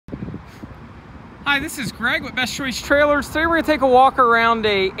Hi, this is Greg with Best Choice Trailers. Today we're going to take a walk around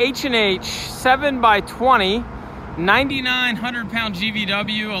a H&H 7x20 9,900-pound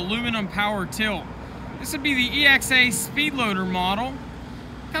GVW aluminum power tilt. This would be the EXA speed loader model.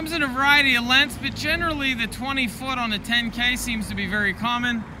 Comes in a variety of lengths, but generally the 20-foot on the 10K seems to be very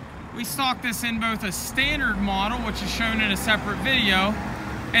common. We stock this in both a standard model, which is shown in a separate video,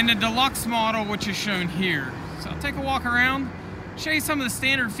 and the deluxe model, which is shown here. So I'll take a walk around, show you some of the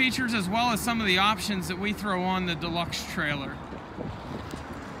standard features as well as some of the options that we throw on the deluxe trailer.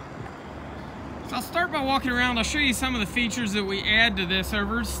 So I'll start by walking around. I'll show you some of the features that we add to this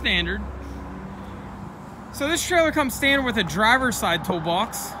over standard. So this trailer comes standard with a driver's side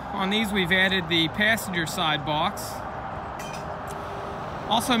toolbox. On these we've added the passenger side box.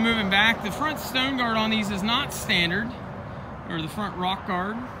 Also moving back, the front stone guard on these is not standard, or the front rock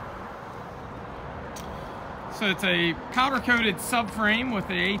guard. So it's a powder-coated subframe with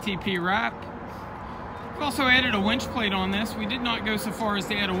the ATP wrap. We've also added a winch plate on this. We did not go so far as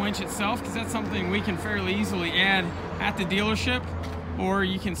to add a winch itself because that's something we can fairly easily add at the dealership, or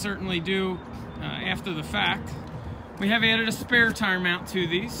you can certainly do after the fact. We have added a spare tire mount to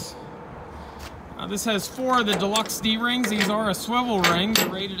these. This has 4 of the deluxe D-rings. These are a swivel ring. They're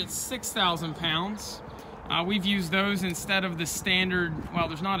rated at 6,000 pounds. We've used those instead of the standard, well,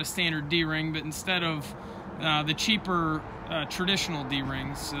 there's not a standard D-ring, but instead of the cheaper traditional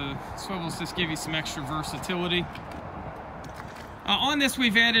D-rings. Swivels just give you some extra versatility. On this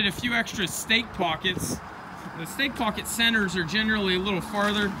we've added a few extra stake pockets. The stake pocket centers are generally a little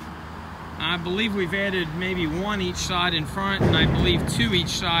farther. I believe we've added maybe 1 each side in front, and I believe 2 each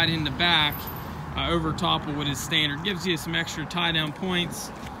side in the back over top of what is standard. Gives you some extra tie down points.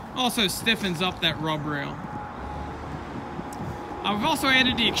 Also stiffens up that rub rail. We've also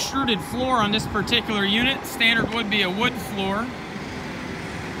added the extruded floor on this particular unit. Standard would be a wood floor.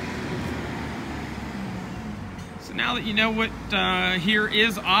 So now that you know what here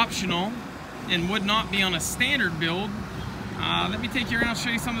is optional and would not be on a standard build, let me take you around and show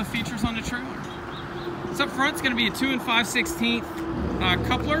you some of the features on the trailer. So up front, it's going to be a 2 5/16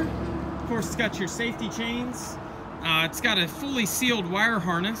 coupler. Of course, it's got your safety chains. It's got a fully sealed wire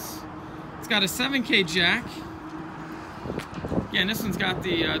harness. It's got a 7K jack. Again, this one's got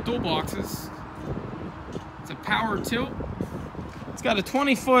the dual boxes. It's a power tilt. It's got a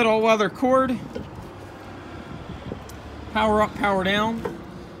 20-foot all-weather cord. Power up, power down.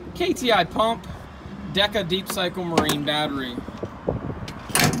 KTI pump. Deca deep cycle marine battery.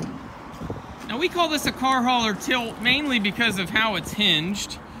 Now we call this a car hauler tilt mainly because of how it's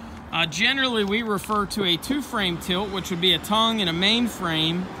hinged. Generally we refer to a 2-frame tilt, which would be a tongue and a main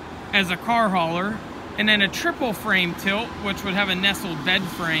frame, as a car hauler, and then a triple frame tilt, which would have a nestled bed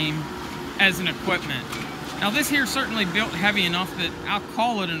frame as an equipment. Now this here is certainly built heavy enough that I'll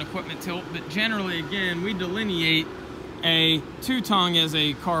call it an equipment tilt, but generally again we delineate a 2-tongue as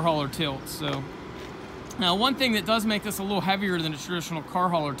a car hauler tilt. So now one thing that does make this a little heavier than a traditional car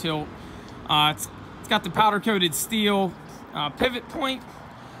hauler tilt, it's got the powder coated steel pivot point,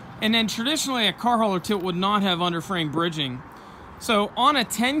 and then traditionally a car hauler tilt would not have underframe bridging. So on a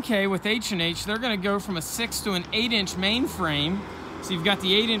 10K with H&H, they're going to go from a 6 to an 8-inch main frame. So you've got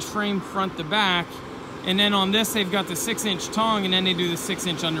the 8-inch frame front to back, and then on this they've got the 6-inch tongue, and then they do the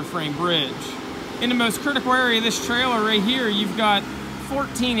 6-inch underframe bridge. In the most critical area of this trailer right here, you've got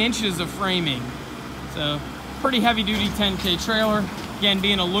 14 inches of framing. So pretty heavy duty 10K trailer. Again,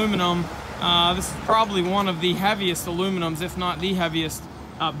 being aluminum, this is probably one of the heaviest aluminums, if not the heaviest,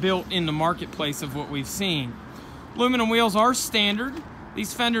 built in the marketplace of what we've seen. Aluminum wheels are standard.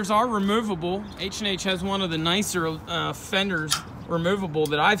 These fenders are removable. H&H has one of the nicer fenders removable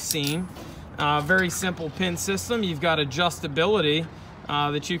that I've seen. Very simple pin system. You've got adjustability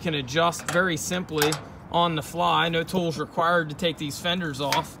that you can adjust very simply on the fly. No tools required to take these fenders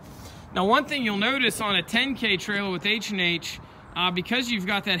off. Now one thing you'll notice on a 10K trailer with H&H, because you've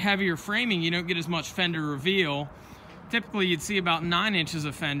got that heavier framing, you don't get as much fender reveal. Typically you'd see about 9 inches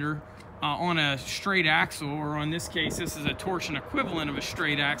of fender on a straight axle, or in this case this is a torsion equivalent of a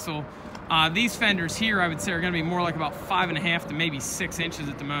straight axle. These fenders here I would say are going to be more like about 5.5 to maybe 6 inches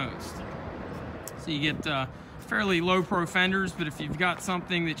at the most. So you get fairly low pro fenders, but if you've got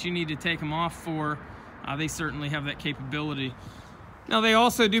something that you need to take them off for, they certainly have that capability. Now they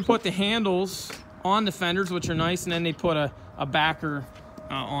also do put the handles on the fenders, which are nice, and then they put a backer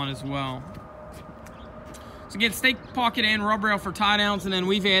on as well. So again, stake pocket and rub rail for tie downs, and then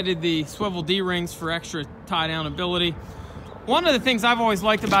we've added the swivel D-rings for extra tie down ability. One of the things I've always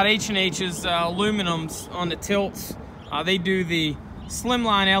liked about H&H is aluminums on the tilts. They do the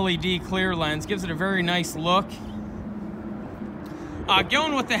slimline LED clear lens, gives it a very nice look.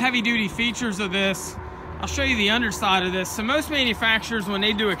 Going with the heavy duty features of this, I'll show you the underside of this. So most manufacturers, when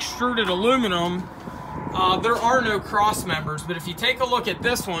they do extruded aluminum, there are no cross members, but if you take a look at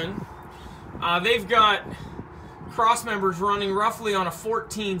this one, they've got cross members running roughly on a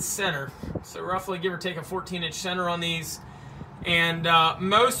 14 center. So roughly give or take a 14-inch center on these. And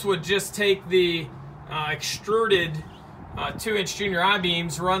most would just take the extruded 2-inch junior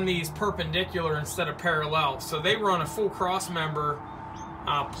I-beams, run these perpendicular instead of parallel. So they run a full cross member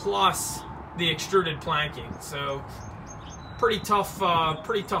plus the extruded planking. So pretty tough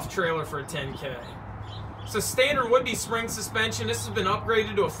trailer for a 10K. So standard would be spring suspension. This has been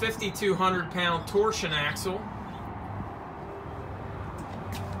upgraded to a 5,200-pound torsion axle.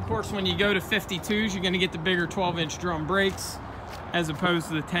 Of course, when you go to 52s, you're going to get the bigger 12-inch drum brakes as opposed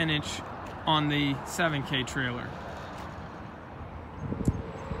to the 10-inch on the 7K trailer.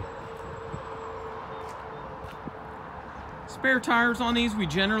 Spare tires on these we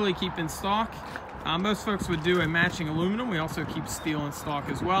generally keep in stock. Most folks would do a matching aluminum. We also keep steel in stock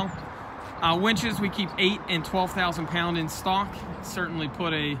as well. Winches, we keep 8 and 12,000 pound in stock. Certainly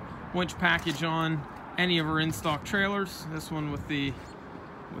put a winch package on any of our in-stock trailers. This one with the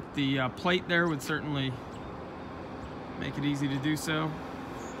plate there would certainly make it easy to do so.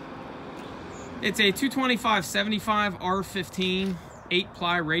 It's a 225/75 R15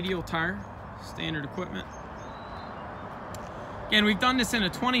 8-ply radial tire, standard equipment. Again, we've done this in a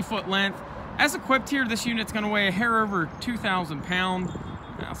 20-foot length. As equipped here, this unit's going to weigh a hair over 2,000 pounds.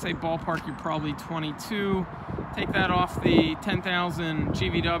 I'll say ballpark, you're probably 22. Take that off the 10,000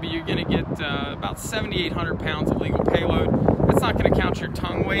 GVW, you're going to get about 7,800 pounds of legal payload. That's not going to count your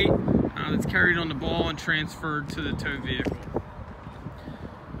tongue weight that's carried on the ball and transferred to the tow vehicle.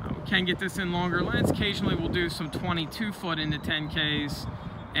 We can get this in longer lengths. Occasionally we'll do some 22-foot into 10Ks,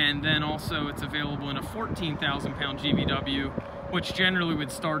 and then also it's available in a 14,000 pound GVW, which generally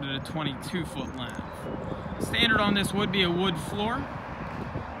would start at a 22-foot length. Standard on this would be a wood floor.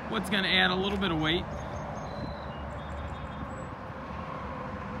 Wood's going to add a little bit of weight.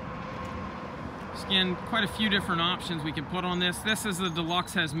 So again, quite a few different options we can put on this. This is the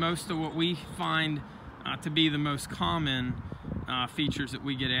Deluxe, has most of what we find to be the most common features that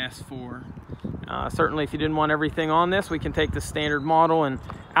we get asked for. Certainly if you didn't want everything on this, we can take the standard model and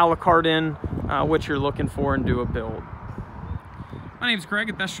a la carte in what you're looking for and do a build. My name is Greg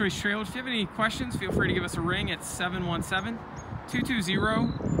at Best Choice Trailers. If you have any questions, feel free to give us a ring at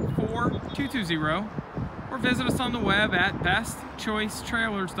 717-220-4220 or visit us on the web at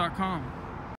bestchoicetrailers.com.